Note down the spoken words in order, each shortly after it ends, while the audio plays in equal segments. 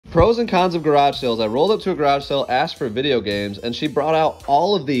Pros and cons of garage sales. I rolled up to a garage sale, asked for video games, and she brought out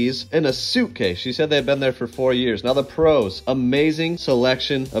all of these in a suitcase. She said they'd been there for 4 years. Now the pros, amazing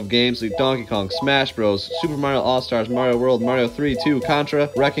selection of games like Donkey Kong, Smash Bros, Super Mario All-Stars, Mario World, Mario 3, 2, Contra,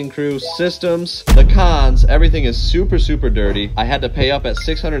 Wrecking Crew, systems. The cons, everything is super, super dirty. I had to pay up at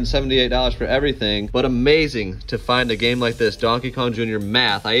 $678 for everything, but amazing to find a game like this, Donkey Kong Jr.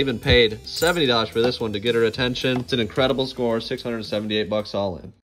 Math. I even paid $70 for this one to get her attention. It's an incredible score, $678 all in.